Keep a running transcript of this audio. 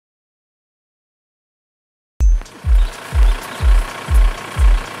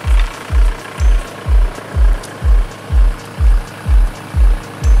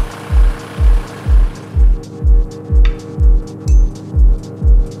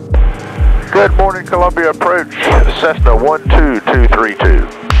Good morning, Columbia approach, Cessna 12232.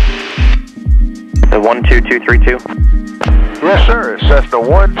 The 12232? Yes, sir, it's Cessna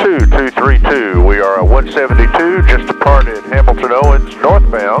 12232. We are at 172, just departed Hamilton Owens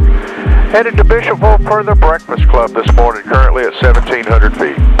northbound, headed to Bishopville per the Breakfast Club this morning, currently at 1,700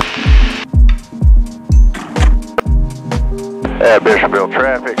 feet. At Bishopville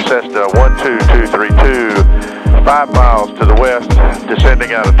traffic, Cessna 12232, 5 miles to the west,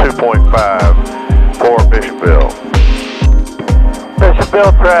 descending out of 2.5 for Bishopville.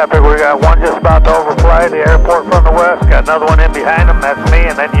 Bishopville traffic, we got one just about to overfly the airport from the west, got another one in behind them, that's me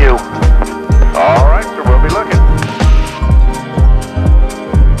and then you. All right, so we'll be looking.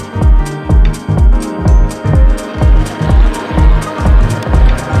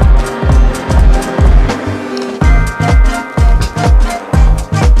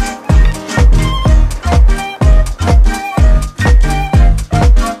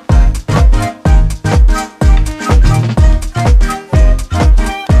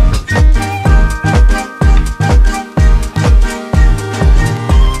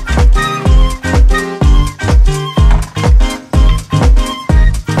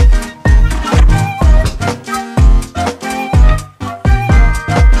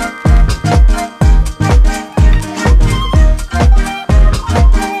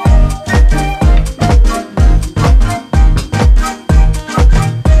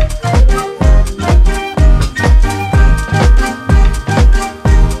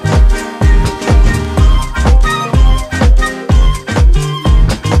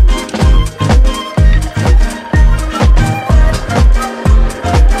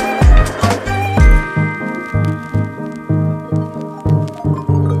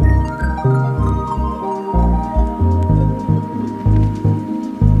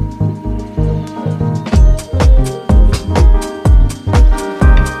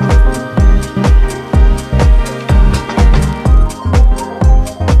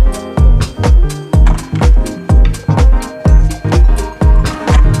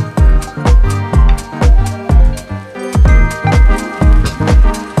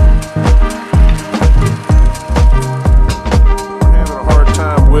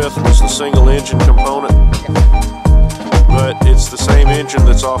 Single engine component, but it's the same engine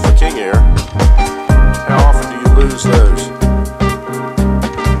that's off the King Air. How often do you lose those?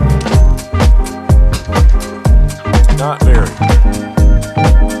 Not very.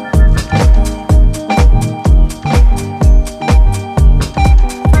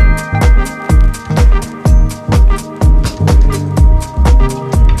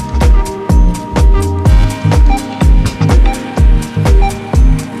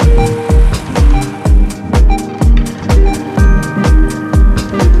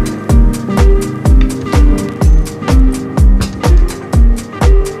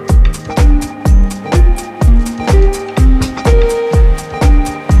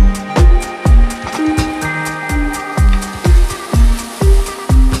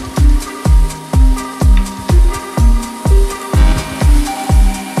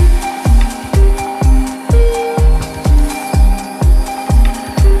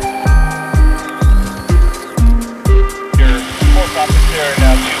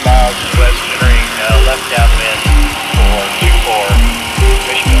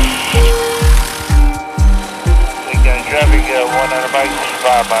 Traffic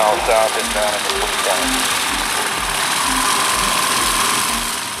 105 miles south and down in the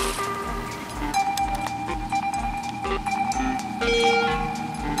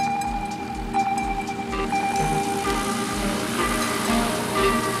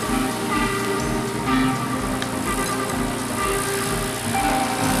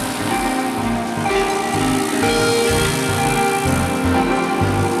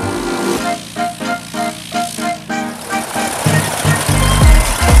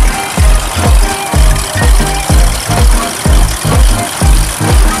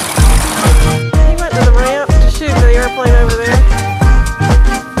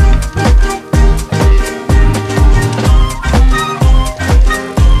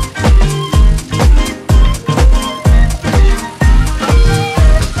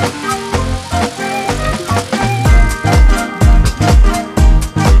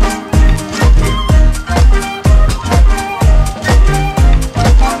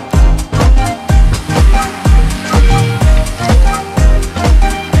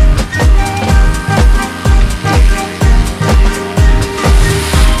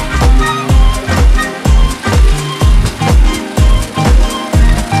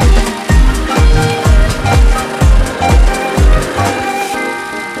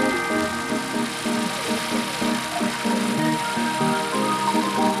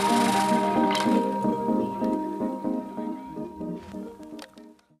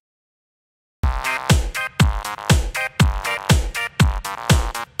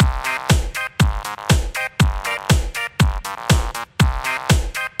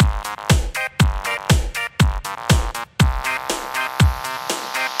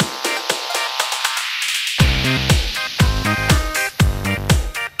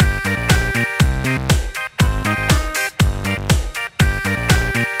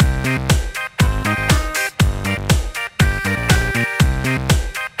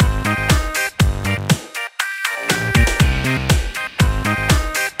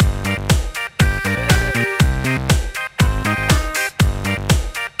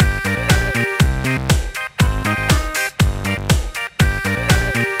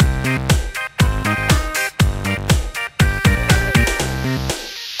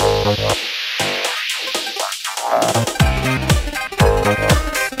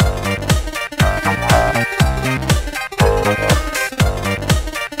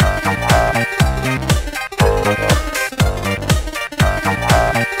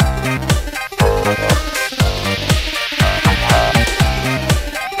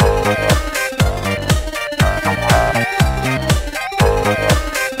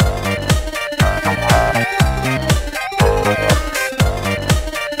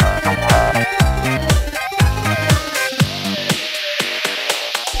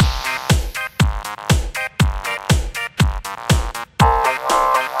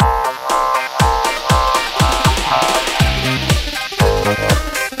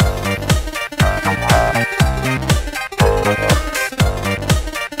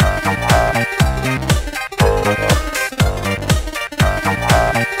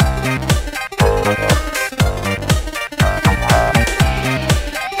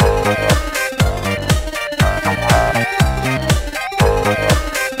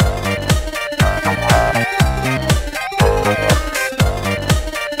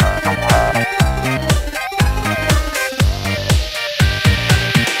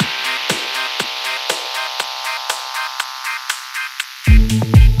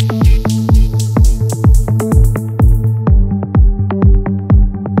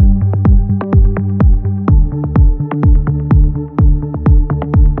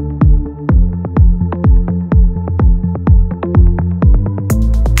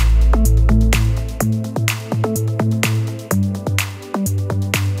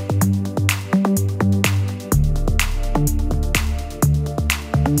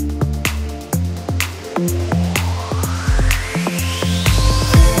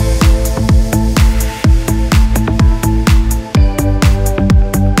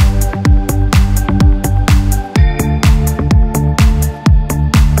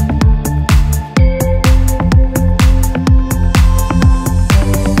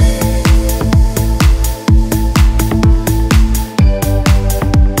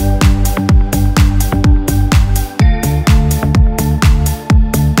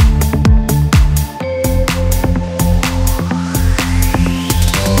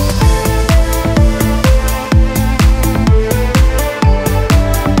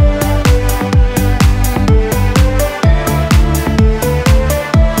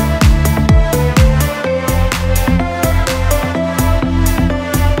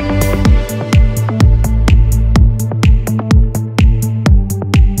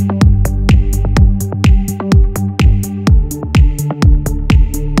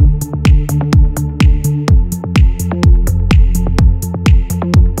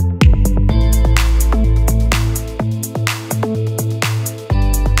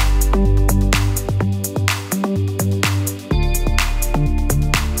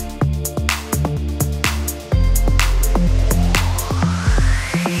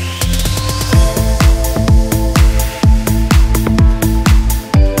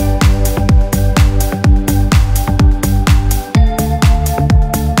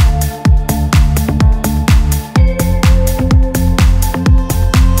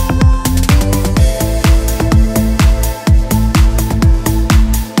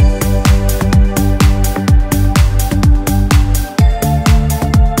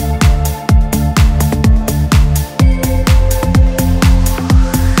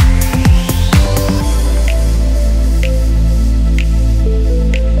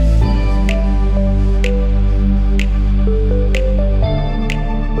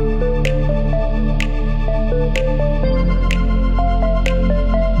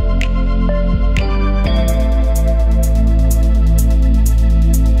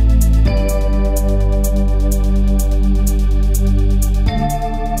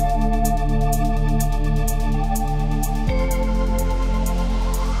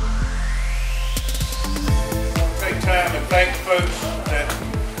thank the folks that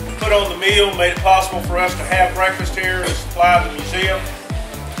put on the meal, made it possible for us to have breakfast here and supply the museum.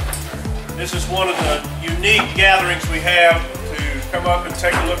 This is one of the unique gatherings we have to come up and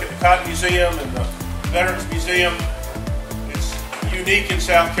take a look at the Cotton Museum and the Veterans Museum. It's unique in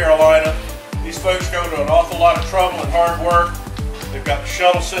South Carolina. These folks go to an awful lot of trouble and hard work. They've got the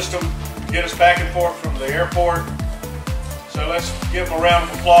shuttle system to get us back and forth from the airport. So let's give them a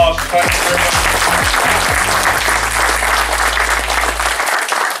round of applause. Thank you very much.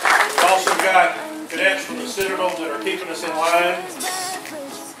 We've also got cadets from the Citadel that are keeping us in line.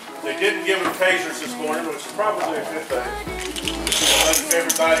 They didn't give them tasers this morning, which is probably a good thing.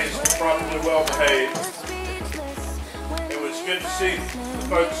 Everybody is probably well behaved. It was good to see the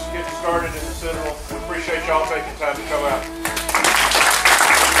folks getting started in the Citadel. We appreciate y'all taking time to come out.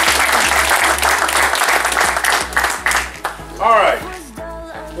 All right.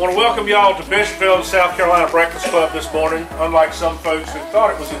 I want to welcome y'all to Bishopville, the South Carolina Breakfast Club this morning. Unlike some folks who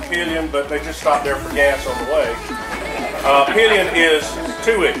thought it was in Pelion, but they just stopped there for gas on the way. Pelion is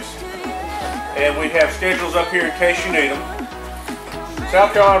 2 weeks, and we have schedules up here in case you need them.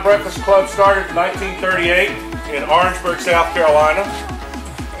 South Carolina Breakfast Club started in 1938 in Orangeburg, South Carolina,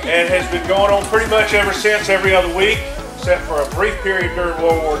 and has been going on pretty much ever since, every other week, except for a brief period during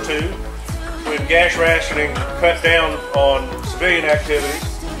World War II, when gas rationing cut down on civilian activities.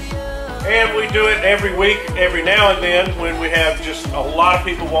 And we do it every week, every now and then, when we have just a lot of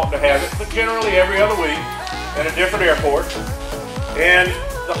people wanting to have it, but generally every other week at a different airport. And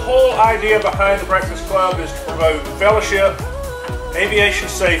the whole idea behind the Breakfast Club is to promote fellowship, aviation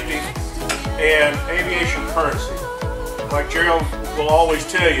safety, and aviation currency. Like Gerald will always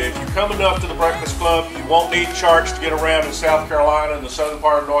tell you, if you come enough to the Breakfast Club, you won't need charts to get around in South Carolina and the southern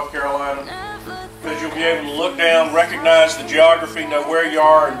part of North Carolina, because you'll be able to look down, recognize the geography, know where you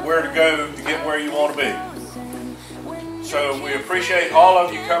are and where to go to get where you want to be. So we appreciate all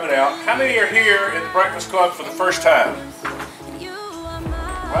of you coming out. How many are here at the Breakfast Club for the first time?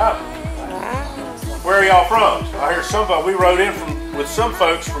 Wow. Where are y'all from? I hear somebody, we rode in with some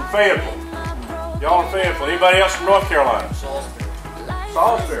folks from Fayetteville. Y'all in Fayetteville. Anybody else from North Carolina?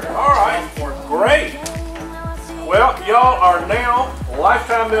 Salisbury. All right. Great. Well, y'all are now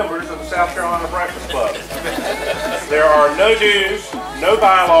lifetime members of the South Carolina Breakfast Club. There are no dues, no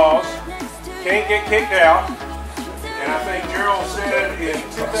bylaws, can't get kicked out. And I think Gerald said in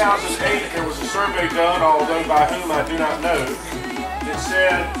 2008 there was a survey done, although by whom I do not know, that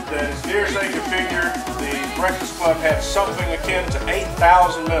said that as near as they could figure, the Breakfast Club had something akin to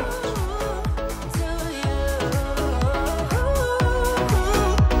 8,000 members.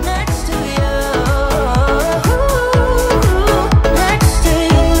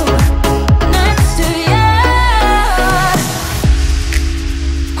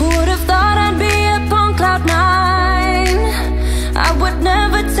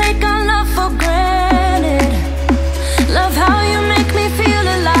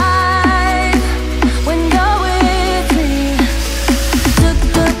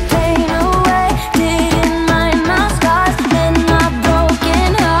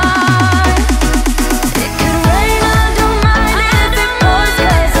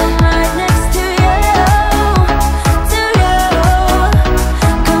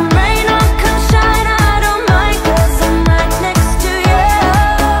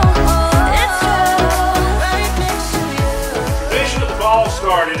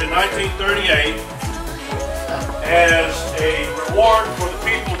 Started in 1938 as a reward for the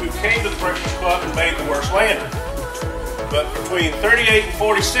people who came to the Breakfast Club and made the worst landing. But between 38 and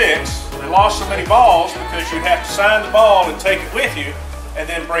 46, they lost so many balls because you have to sign the ball and take it with you and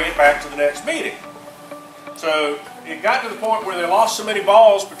then bring it back to the next meeting. So it got to the point where they lost so many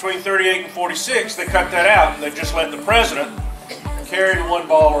balls between 38 and 46, they cut that out and they just let the president carry the one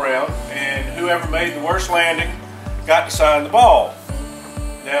ball around, and whoever made the worst landing got to sign the ball.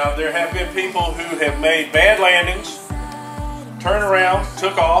 Now, there have been people who have made bad landings, turned around,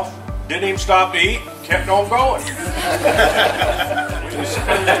 took off, didn't even stop to eat, kept on going.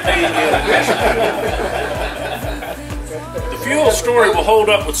 The fuel story will hold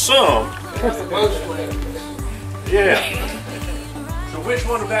up with some. Yeah. So which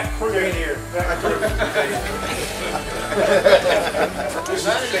one of that crew in here? This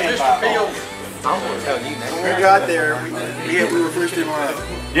is standby. I'm going to tell you now. When we got there, we were first in line.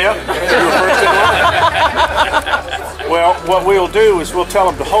 Yep, we were first in line. Well, what we'll do is we'll tell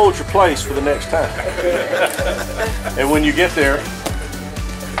them to hold your place for the next time. And when you get there,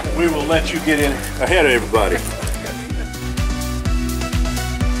 we will let you get in ahead of everybody.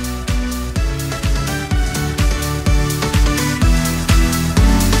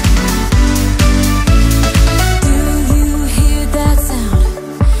 Do you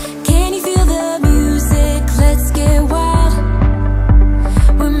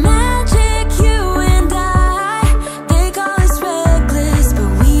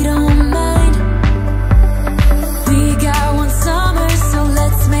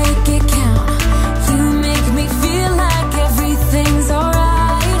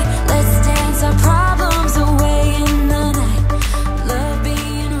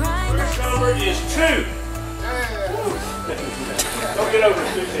number is 2. Don't get over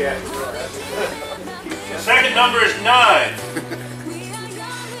enthusiastic. The second number is 9.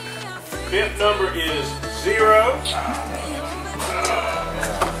 Fifth number is 0.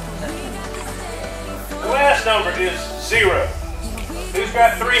 The last number is 0. Who's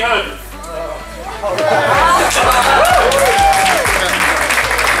got 300?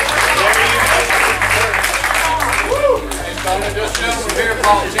 This gentleman here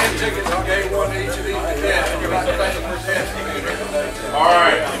bought 10 tickets and gave one to each of these cadets. All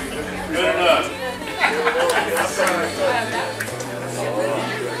right, good enough.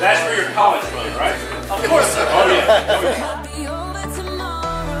 That's for your college fund, right? Of course. Oh yeah.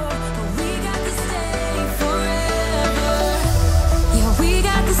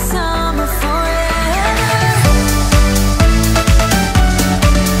 Summer forever.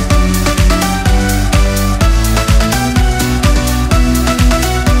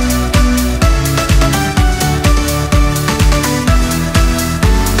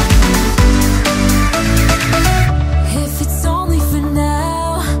 If it's only for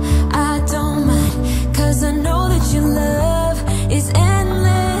now, I don't mind, 'cause I know that your love is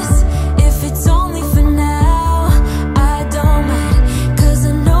endless. If it's only for now, I don't mind, 'cause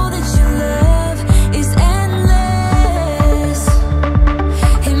I know that your love is endless.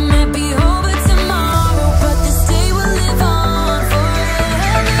 It might be over tomorrow, but this day will live on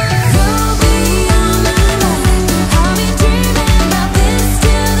forever. You'll be on my mind. I'll be dreaming about this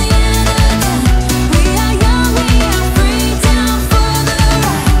till the end of time. We are young, we are free, down for the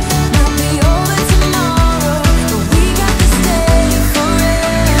ride. Might be over tomorrow, but we got to stay forever.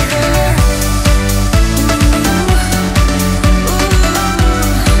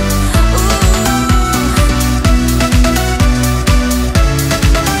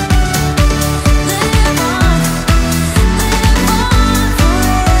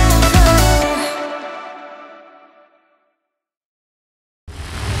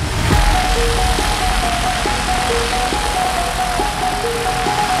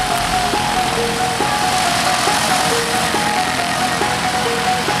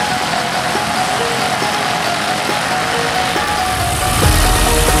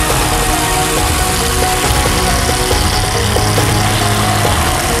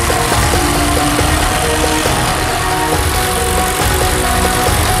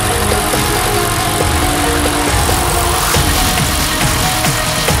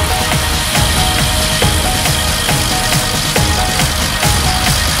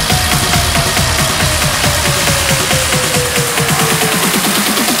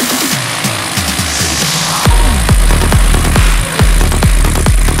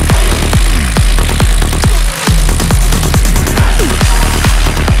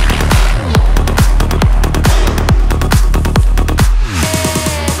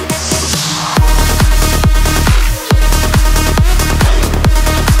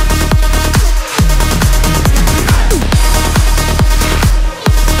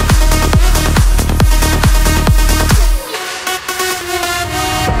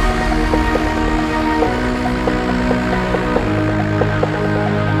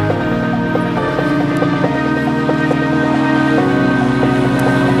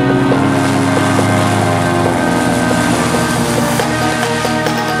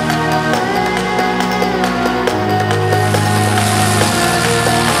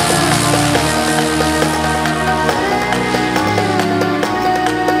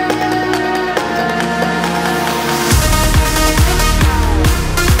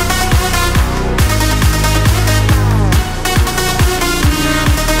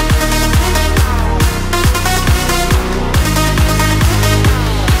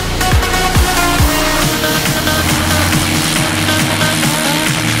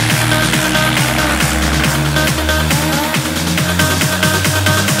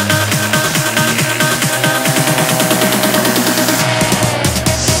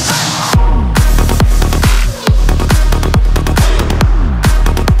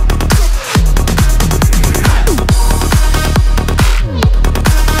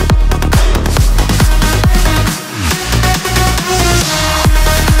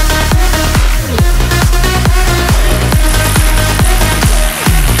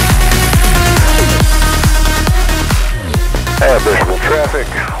 Bishopville traffic,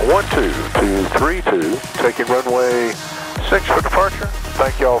 12232, taking runway 6 for departure.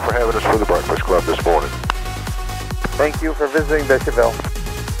 Thank you all for having us for the Breakfast Club this morning. Thank you for visiting Bishopville.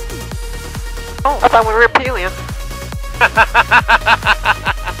 Oh, I thought we were at Pelion.